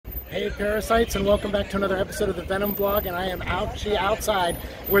Hey Parasites, and welcome back to another episode of the Venom vlog, and I am actually outside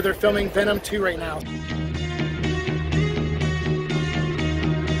where they're filming Venom 2 right now.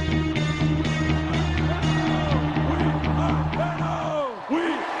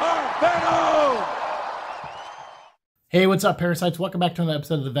 Hey, what's up Parasites? Welcome back to another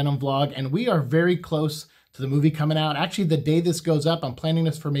episode of the Venom vlog, and we are very close to the movie coming out. Actually, the day this goes up, I'm planning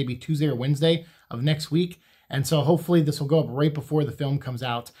this for maybe Tuesday or Wednesday of next week. And so hopefully this will go up right before the film comes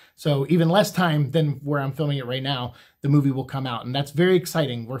out. So even less time than where I'm filming it right now, the movie will come out. And that's very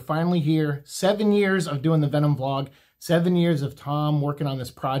exciting. We're finally here. 7 years of doing the Venom vlog. 7 years of Tom working on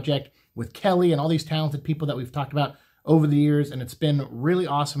this project with Kelly and all these talented people that we've talked about over the years. And it's been really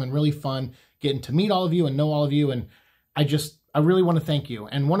awesome and really fun getting to meet all of you and know all of you. And I really want to thank you.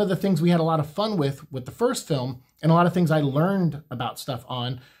 And one of the things we had a lot of fun with the first film, and a lot of things I learned about stuff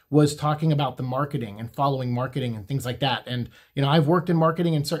on, was talking about the marketing and following marketing and things like that. And, you know, I've worked in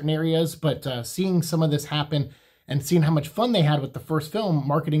marketing in certain areas, but seeing some of this happen and seeing how much fun they had with the first film,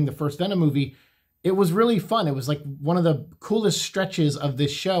 marketing the first Venom movie, it was really fun. It was like one of the coolest stretches of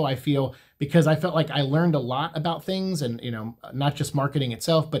this show, I feel, because I felt like I learned a lot about things and, you know, not just marketing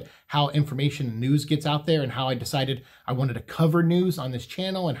itself, but how information and news gets out there and how I decided I wanted to cover news on this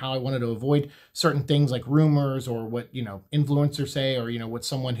channel and how I wanted to avoid certain things like rumors or what, you know, influencers say or, you know, what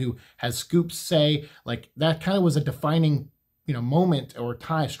someone who has scoops say. Like that kind of was a defining, you know, moment or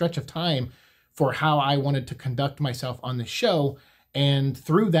stretch of time for how I wanted to conduct myself on the show. And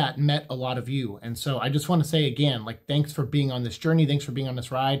through that met a lot of you. And so I just want to say again, like, thanks for being on this journey. Thanks for being on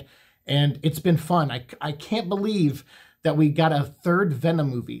this ride. And it's been fun. I can't believe that we got a third Venom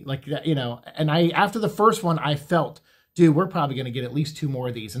movie like that, you know, and after the first one, I felt, dude, we're probably going to get at least 2 more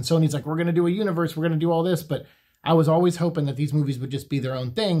of these. And Sony's like, we're going to do a universe. We're going to do all this. But I was always hoping that these movies would just be their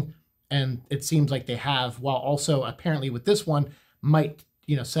own thing. And it seems like they have, while also apparently with this one might,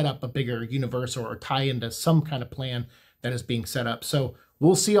 you know, set up a bigger universe or tie into some kind of plan that is being set up. So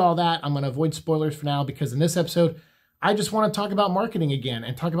we'll see all that. I'm going to avoid spoilers for now because in this episode, I just want to talk about marketing again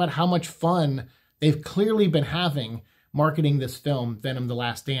and talk about how much fun they've clearly been having marketing this film, Venom: The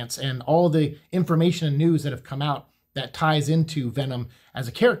Last Dance, and all the information and news that have come out that ties into Venom as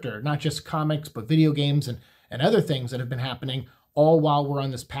a character, not just comics, but video games and other things that have been happening, all while we're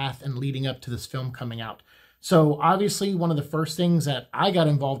on this path and leading up to this film coming out. So obviously, one of the first things that I got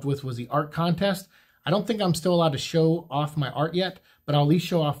involved with was the art contest. I don't think I'm still allowed to show off my art yet, but I'll at least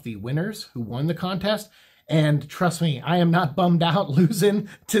show off the winners who won the contest. And trust me, I am not bummed out losing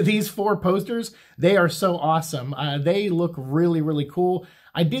to these 4 posters. They are so awesome. They look really, really cool.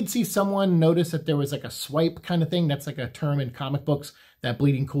 I did see someone notice that there was like a swipe kind of thing. That's like a term in comic books that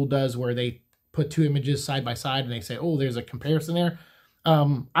Bleeding Cool does where they put 2 images side by side and they say, oh, there's a comparison there.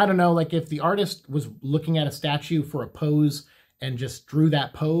 I don't know, like if the artist was looking at a statue for a pose and just drew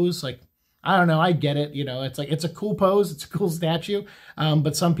that pose, like, I don't know. I get it. You know, it's like, it's a cool pose. It's a cool statue.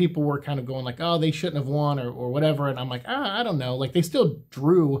 But some people were kind of going like, oh, they shouldn't have won or whatever. And I'm like, I don't know. Like they still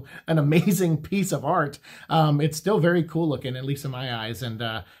drew an amazing piece of art. It's still very cool looking, at least in my eyes. And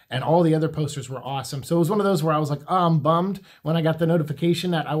all the other posters were awesome. So it was one of those where I was like, oh, I'm bummed when I got the notification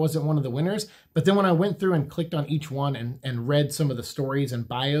that I wasn't one of the winners. But then when I went through and clicked on each one and read some of the stories and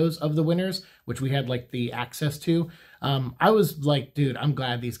bios of the winners, which we had like the access to, I was like, dude, I'm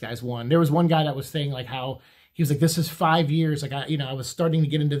glad these guys won. There was one guy that was saying like how he was like, this is 5 years. Like, I was starting to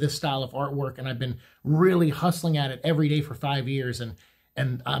get into this style of artwork and I've been really hustling at it every day for 5 years.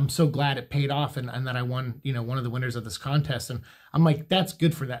 And I'm so glad it paid off and that I won, you know, one of the winners of this contest. And I'm like, that's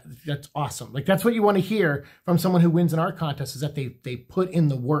good for that. That's awesome. Like, that's what you want to hear from someone who wins an art contest is that they put in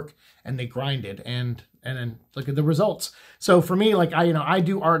the work and they grinded and then look at the results. So for me, like I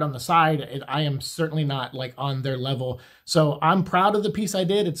do art on the side. I am certainly not like on their level. So I'm proud of the piece I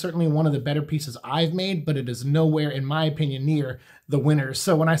did. It's certainly one of the better pieces I've made, but it is nowhere, in my opinion, near the winners.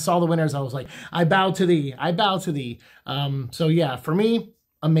 So when I saw the winners, I was like, I bow to thee. I bow to thee. So yeah, for me,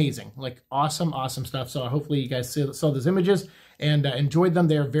 amazing, like awesome, awesome stuff. So hopefully you guys saw those images and enjoyed them.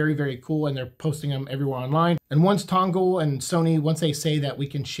 They're very, very cool and they're posting them everywhere online. And once Tongle and Sony, once they say that we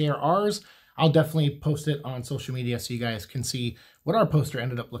can share ours, I'll definitely post it on social media so you guys can see what our poster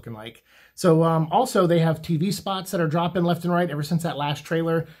ended up looking like. So also they have TV spots that are dropping left and right. Ever since that last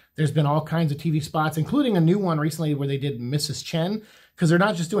trailer, there's been all kinds of TV spots, including a new one recently where they did Mrs. Chen, because they're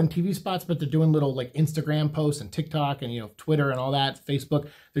not just doing TV spots, but they're doing little like Instagram posts and TikTok and, you know, Twitter and all that, Facebook.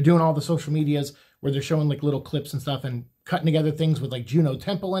 They're doing all the social medias where they're showing like little clips and stuff and cutting together things with like Juno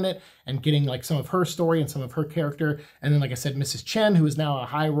Temple in it and getting like some of her story and some of her character. And then, like I said, Mrs. Chen, who is now a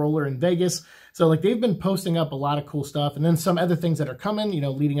high roller in Vegas. So like they've been posting up a lot of cool stuff and then some other things that are coming, you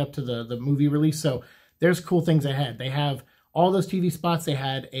know, leading up to the movie release. So there's cool things ahead. They have all those TV spots, they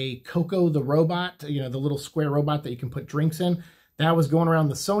had a Coco the robot, you know, the little square robot that you can put drinks in. That was going around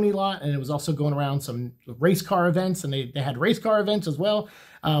the Sony lot, and it was also going around some race car events, and they had race car events as well.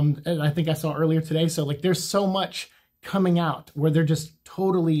 And I think I saw earlier today. So like there's so much coming out where they're just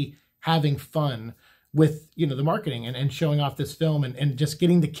totally having fun with, you know, the marketing and showing off this film and just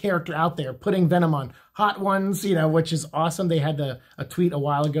getting the character out there, putting Venom on Hot Ones, you know, which is awesome. They had a tweet a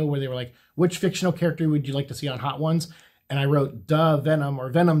while ago where they were like, which fictional character would you like to see on Hot Ones? And I wrote, duh, Venom, or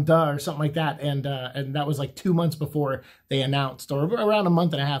Venom, duh, or something like that. And that was like 2 months before they announced, or around a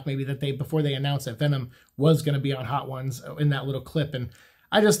month and a half maybe, before they announced that Venom was going to be on Hot Ones in that little clip. And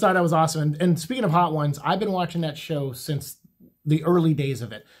I just thought that was awesome. And speaking of Hot Ones, I've been watching that show since the early days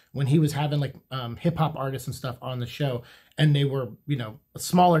of it, when he was having like hip hop artists and stuff on the show, and they were, you know, a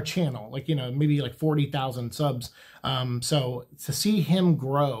smaller channel, like, you know, maybe like 40,000 subs. So to see him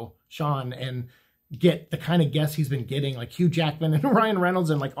grow, Sean, and get the kind of guests he's been getting, like Hugh Jackman and Ryan Reynolds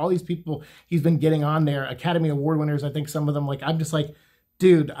and like all these people he's been getting on there, Academy Award winners, I think some of them, like, I'm just like,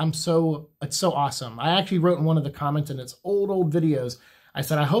 dude, it's so awesome. I actually wrote in one of the comments in its old videos, I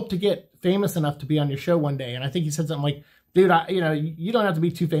said, I hope to get famous enough to be on your show one day. And I think he said something like, dude, you know, you don't have to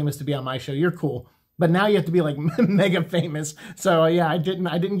be too famous to be on my show. You're cool. But now you have to be like mega famous. So yeah, I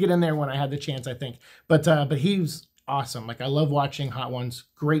didn't get in there when I had the chance, I think. But he's awesome. Like, I love watching Hot Ones.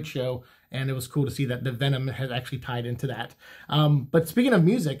 Great show. And it was cool to see that the Venom has actually tied into that. But speaking of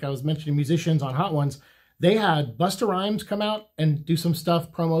music, I was mentioning musicians on Hot Ones. They had Busta Rhymes come out and do some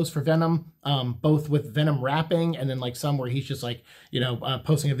stuff, promos for Venom, both with Venom rapping and then like some where he's just like, you know,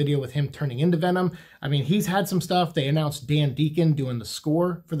 posting a video with him turning into Venom. I mean, he's had some stuff. They announced Dan Deacon doing the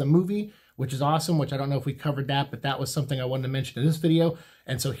score for the movie, which is awesome, which I don't know if we covered that, but that was something I wanted to mention in this video.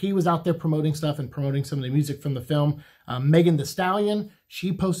 And so he was out there promoting stuff and promoting some of the music from the film. Megan Thee Stallion,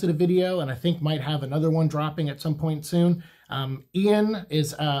 she posted a video and I think might have another one dropping at some point soon. Ian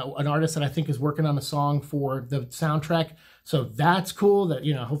is an artist that I think is working on a song for the soundtrack. So that's cool that,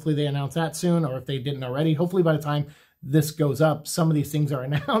 you know, hopefully they announce that soon, or if they didn't already, hopefully by the time this goes up, some of these things are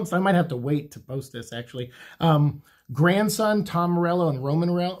announced. I might have to wait to post this actually. Grandson, Tom Morello and Roman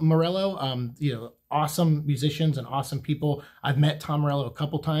Morello, you know, awesome musicians and awesome people. I've met Tom Morello a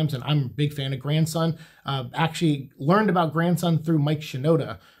couple times and I'm a big fan of Grandson. Actually learned about Grandson through Mike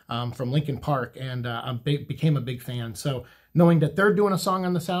Shinoda from Linkin Park, and became a big fan. So knowing that they're doing a song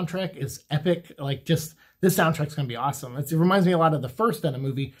on the soundtrack is epic. Like, just this soundtrack's going to be awesome. It reminds me a lot of the first Venom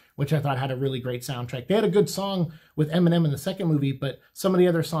movie, which I thought had a really great soundtrack. They had a good song with Eminem in the second movie, but some of the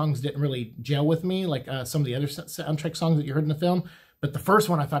other songs didn't really gel with me, like some of the other soundtrack songs that you heard in the film. But the first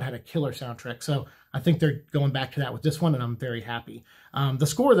one I thought had a killer soundtrack. So I think they're going back to that with this one, and I'm very happy. The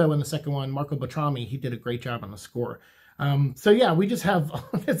score, though, in the second one, Marco Beltrami, he did a great job on the score. So yeah, we just have,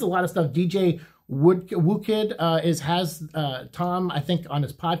 it's a lot of stuff. DJ Wookid has Tom, I think, on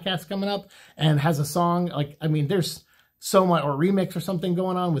his podcast coming up, and has a song. Like, I mean, there's so much, or remix or something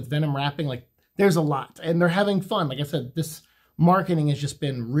going on with Venom rapping. Like, there's a lot, and they're having fun. Like I said, this marketing has just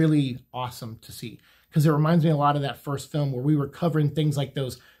been really awesome to see, because it reminds me a lot of that first film where we were covering things like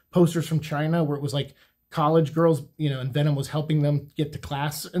those posters from China where it was like college girls, you know, and Venom was helping them get to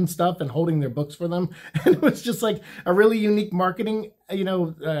class and stuff and holding their books for them. And it was just like a really unique marketing, you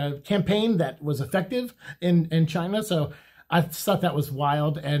know, campaign that was effective in China. So I thought that was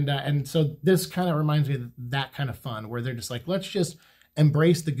wild. And so this kind of reminds me of that kind of fun where they're just like, let's just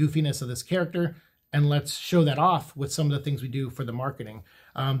embrace the goofiness of this character and let's show that off with some of the things we do for the marketing.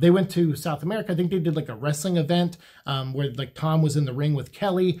 They went to South America. I think they did like a wrestling event where like Tom was in the ring with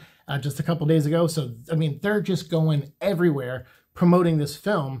Kelly just a couple days ago. So, I mean, they're just going everywhere promoting this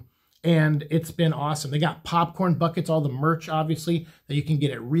film, and it's been awesome. They got popcorn buckets, all the merch, obviously, that you can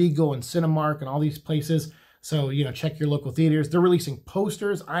get at Regal and Cinemark and all these places. So, you know, check your local theaters. They're releasing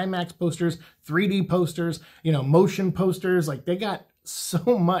posters, IMAX posters, 3D posters, you know, motion posters. Like, they got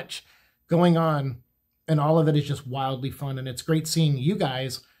so much going on, and all of it is just wildly fun. And it's great seeing you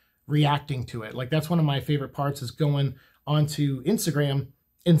guys reacting to it. Like, that's one of my favorite parts, is going onto Instagram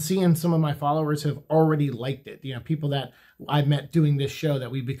and seeing some of my followers have already liked it. You know, people that I've met doing this show that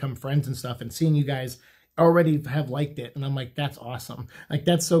we've become friends and stuff, and seeing you guys already have liked it. And I'm like, that's awesome. Like,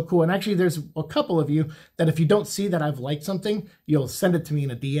 that's so cool. And actually there's a couple of you that if you don't see that I've liked something, you'll send it to me in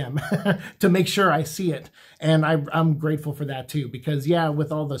a DM to make sure I see it. And I'm grateful for that too, because yeah,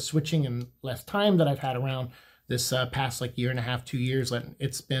 with all the switching and less time that I've had around this past like year and a half, 2 years,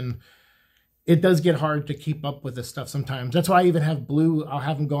 it does get hard to keep up with this stuff sometimes. That's why I even have Blue. I'll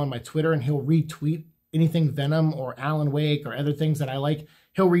have him go on my Twitter and he'll retweet anything Venom or Alan Wake or other things that I like.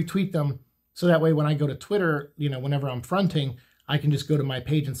 He'll retweet them. So that way when I go to Twitter, you know, whenever I'm fronting, I can just go to my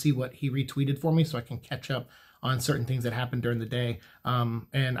page and see what he retweeted for me, so I can catch up on certain things that happen during the day.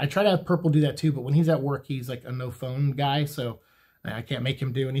 And I try to have Purple do that too, but when he's at work, he's like a no phone guy, so I can't make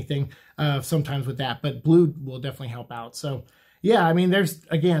him do anything sometimes with that, but Blue will definitely help out. So yeah, I mean, there's,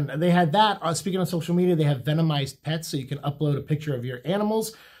 again, they had that. Speaking of social media, they have Venomized pets, so you can upload a picture of your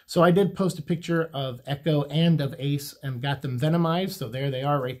animals. So I did post a picture of Echo and of Ace and got them Venomized. So there they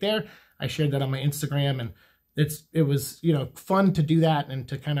are right there. I shared that on my Instagram, and it was, you know, fun to do that and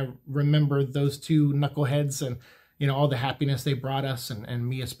to kind of remember those two knuckleheads and, you know, all the happiness they brought us and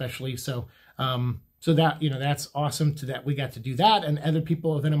me especially. So, so that, you know, that's awesome that we got to do that, and other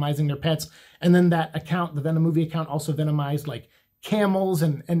people are venomizing their pets. And then that account, the Venom movie account, also venomized like camels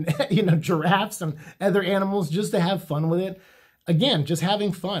and you know, giraffes and other animals just to have fun with it. Again, just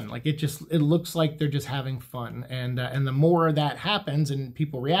having fun. Like it looks like they're just having fun. And the more that happens and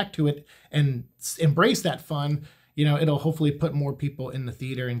people react to it and embrace that fun, you know, it'll hopefully put more people in the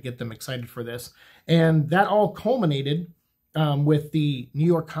theater and get them excited for this. And that all culminated with the New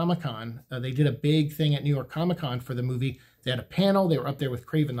York Comic-Con. They did a big thing at New York Comic-Con for the movie. They had a panel. They were up there with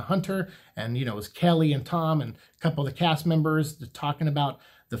Kraven the Hunter, and, you know, it was Kelly and Tom and a couple of the cast members talking about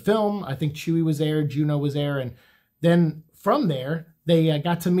the film. I think Chewie was there, Juno was there, and then from there, they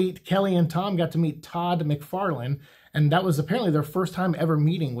got to meet, Kelly and Tom got to meet Todd McFarlane, and that was apparently their first time ever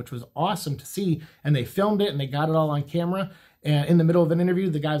meeting, which was awesome to see, and they filmed it, and they got it all on camera, and in the middle of an interview,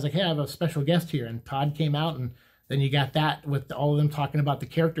 the guy was like, hey, I have a special guest here, and Todd came out, and then you got that with all of them talking about the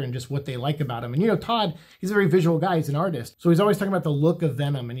character and just what they like about him. And, you know, Todd, he's a very visual guy. He's an artist. So he's always talking about the look of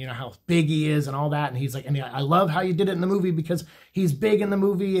Venom and, you know, how big he is and all that. And he's like, and I love how you did it in the movie because he's big in the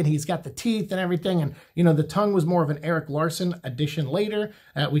movie and he's got the teeth and everything. And, you know, the tongue was more of an Eric Larson addition later.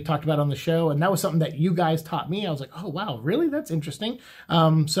 We talked about on the show. And that was something that you guys taught me. I was like, oh, wow, really? That's interesting.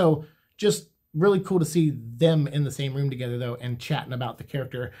 So just really cool to see them in the same room together, though, and chatting about the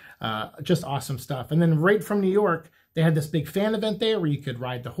character. Just awesome stuff. And then right from New York, they had this big fan event there where you could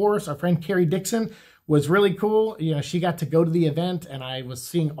ride the horse. Our friend Carrie Dixon was really cool. You know, she got to go to the event, and I was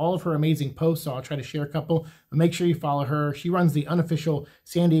seeing all of her amazing posts, so I'll try to share a couple. But make sure you follow her. She runs the unofficial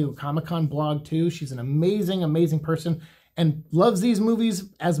San Diego Comic-Con blog, too. She's an amazing, amazing person and loves these movies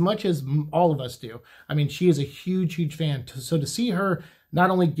as much as all of us do. I mean, she is a huge, huge fan. So to see her not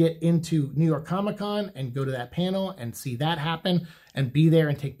only get into New York Comic-Con and go to that panel and see that happen and be there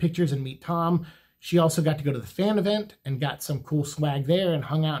and take pictures and meet Tom, she also got to go to the fan event and got some cool swag there and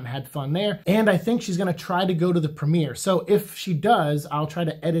hung out and had fun there. And I think she's going to try to go to the premiere. So if she does, I'll try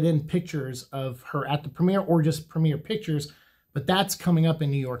to edit in pictures of her at the premiere or just premiere pictures. But that's coming up in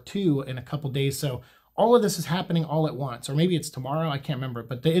New York too in a couple days. So all of this is happening all at once, or maybe it's tomorrow. I can't remember,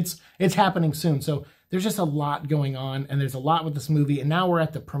 but it's happening soon. So there's just a lot going on, and there's a lot with this movie. And now we're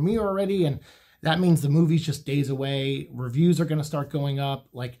at the premiere already, and that means the movie's just days away. Reviews are going to start going up,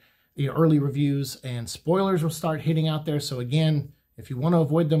 like, you know, early reviews, and spoilers will start hitting out there. So again, if you want to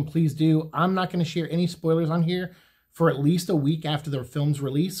avoid them, please do. I'm not going to share any spoilers on here for at least a week after the film's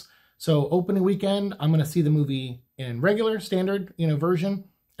release. So opening weekend, I'm going to see the movie in regular, standard, you know, version,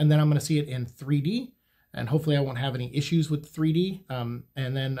 and then I'm going to see it in 3D, and hopefully I won't have any issues with 3D. And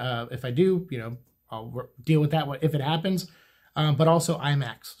then if I do, you know, I'll deal with that if it happens. But also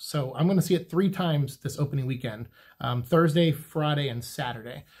IMAX. So I'm going to see it 3 times this opening weekend, Thursday, Friday, and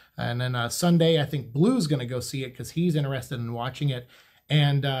Saturday. And then Sunday, I think Blue's going to go see it because he's interested in watching it.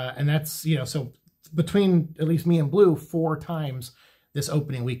 And that's, you know, so between at least me and Blue, 4 times this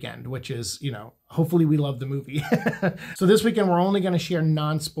opening weekend, which is, you know, hopefully we love the movie. So this weekend, we're only going to share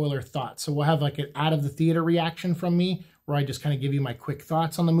non-spoiler thoughts. So we'll have like an out of the theater reaction from me where I just kind of give you my quick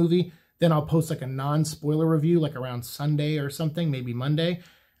thoughts on the movie. Then I'll post like a non-spoiler review, like around Sunday or something, maybe Monday.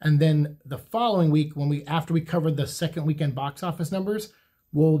 And then the following week, after we cover the second weekend box office numbers,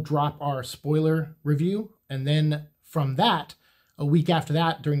 we'll drop our spoiler review. And then from that, a week after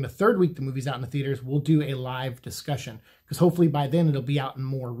that, during the 3rd week the movie's out in the theaters, we'll do a live discussion. Because hopefully by then it'll be out in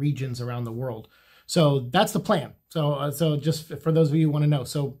more regions around the world. So that's the plan. So just for those of you who want to know.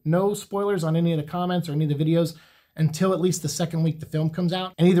 So no spoilers on any of the comments or any of the videos until at least the 2nd week the film comes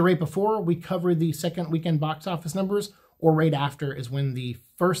out. And either right before we cover the second weekend box office numbers, or right after is when the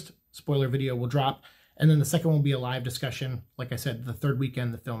first spoiler video will drop. And then the second will be a live discussion. Like I said, the 3rd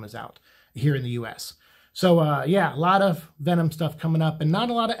weekend the film is out here in the US. So yeah, a lot of Venom stuff coming up and not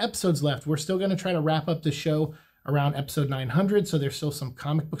a lot of episodes left. We're still going to try to wrap up the show around episode 900. So there's still some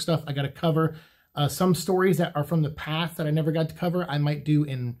comic book stuff I got to cover. Some stories that are from the past that I never got to cover, I might do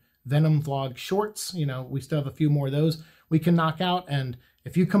in Venom vlog shorts. You know, we still have a few more of those we can knock out. And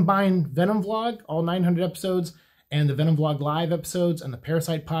if you combine Venom vlog, all 900 episodes, and the Venom vlog live episodes, and the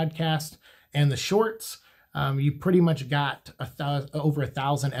Parasite podcast, and the shorts, you pretty much got over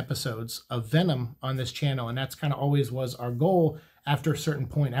 1,000 episodes of Venom on this channel, and that's kind of always was our goal. After a certain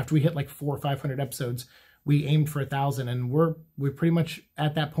point, after we hit like 400 or 500 episodes, we aimed for 1,000, and we're pretty much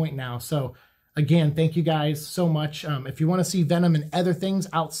at that point now. So again, thank you guys so much. If you want to see Venom and other things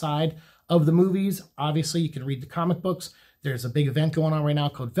outside of the movies, obviously you can read the comic books. There's a big event going on right now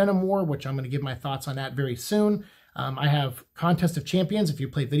called Venom War, which I'm going to give my thoughts on that very soon. I have Contest of Champions. If you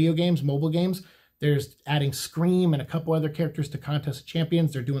play video games, mobile games, there's adding Scream and a couple other characters to Contest of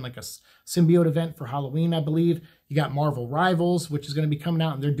Champions. They're doing like a symbiote event for Halloween, I believe. You got Marvel Rivals, which is going to be coming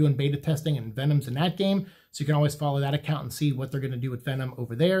out, and they're doing beta testing, and Venom's in that game. So you can always follow that account and see what they're going to do with Venom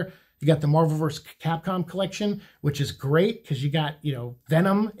over there. You got the Marvel vs. Capcom collection, which is great because you got, you know,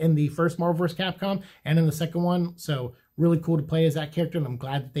 Venom in the first Marvel vs. Capcom and in the second one. So really cool to play as that character, and I'm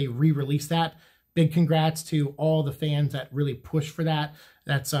glad that they re-released that. Big congrats to all the fans that really pushed for that.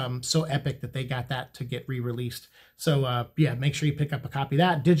 That's so epic that they got that to get re-released. So yeah, make sure you pick up a copy of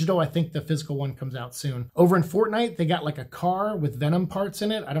that. Digital, I think the physical one comes out soon. Over in Fortnite, they got like a car with Venom parts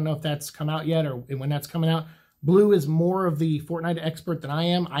in it. I don't know if that's come out yet or when that's coming out. Blue is more of the Fortnite expert than I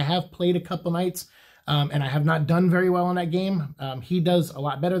am. I have played a couple nights, and I have not done very well in that game. He does a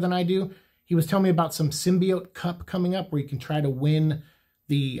lot better than I do. He was telling me about some symbiote cup coming up where you can try to win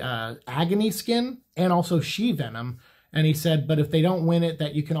the Agony skin and also She-Venom. And he said, but if they don't win it,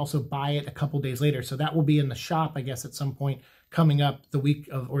 that you can also buy it a couple days later. So that will be in the shop, I guess, at some point coming up the week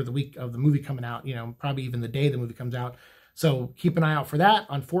of the movie coming out, you know, probably even the day the movie comes out. So keep an eye out for that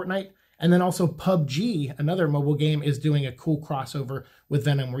on Fortnite. And then also PUBG, another mobile game, is doing a cool crossover with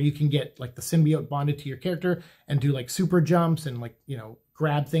Venom where you can get like the symbiote bonded to your character and do like super jumps and like, you know,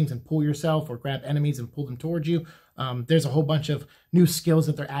 grab things and pull yourself or grab enemies and pull them towards you. There's a whole bunch of new skills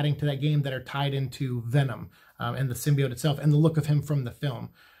that they're adding to that game that are tied into Venom and the symbiote itself and the look of him from the film.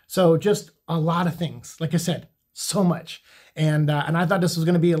 So just a lot of things. Like I said, so much. And I thought this was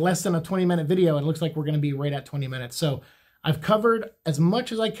going to be less than a 20-minute video. It looks like we're going to be right at 20 minutes. So I've covered as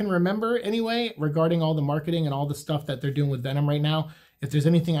much as I can remember anyway regarding all the marketing and all the stuff that they're doing with Venom right now. If there's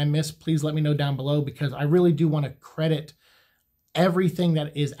anything I missed, please let me know down below, because I really do want to credit everything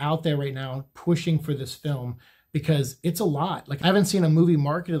that is out there right now pushing for this film, because it's a lot. Like, I haven't seen a movie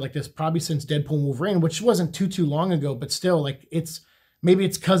marketed like this probably since Deadpool and Wolverine, which wasn't too long ago, but still, like, maybe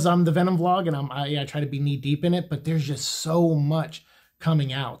it's because I'm the Venom vlog and I try to be knee deep in it, but there's just so much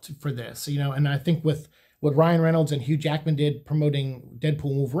coming out for this, you know. And I think with what Ryan Reynolds and Hugh Jackman did promoting Deadpool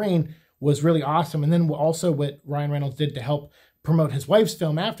and Wolverine was really awesome. And then also what Ryan Reynolds did to help promote his wife's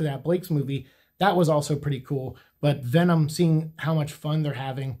film after that, Blake's movie, that was also pretty cool. But Venom, seeing how much fun they're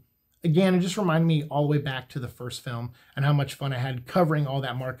having, again, it just reminded me all the way back to the first film and how much fun I had covering all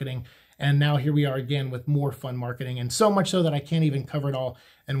that marketing. And now here we are again with more fun marketing, and so much so that I can't even cover it all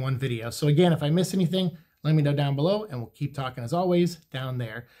in one video. So again, if I miss anything, let me know down below, and we'll keep talking as always down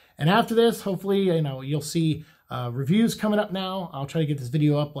there. And after this, hopefully, you know, you'll see reviews coming up now. I'll try to get this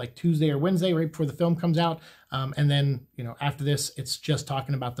video up like Tuesday or Wednesday, right before the film comes out. And then, you know, after this, it's just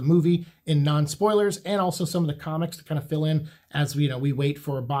talking about the movie in non-spoilers, and also some of the comics to kind of fill in as we, you know, we wait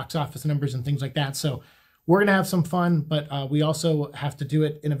for box office numbers and things like that. So we're going to have some fun, but we also have to do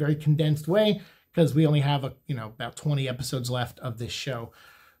it in a very condensed way because we only have, about 20 episodes left of this show.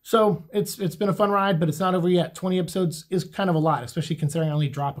 So it's been a fun ride, but it's not over yet. 20 episodes is kind of a lot, especially considering I only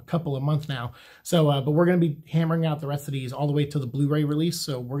drop a couple a month now. So, but we're going to be hammering out the rest of these all the way to the Blu-ray release.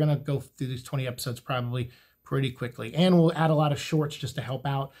 So we're going to go through these 20 episodes probably pretty quickly. And we'll add a lot of shorts just to help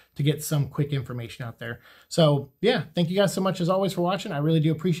out to get some quick information out there. So yeah, thank you guys so much as always for watching. I really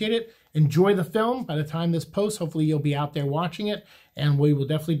do appreciate it. Enjoy the film. By the time this posts, hopefully you'll be out there watching it, and we will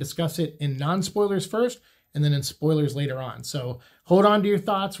definitely discuss it in non-spoilers first and then in spoilers later on. So hold on to your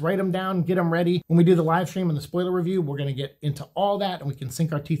thoughts, write them down, get them ready. When we do the live stream and the spoiler review, we're going to get into all that, and we can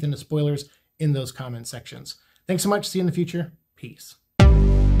sink our teeth into spoilers in those comment sections. Thanks so much. See you in the future. Peace.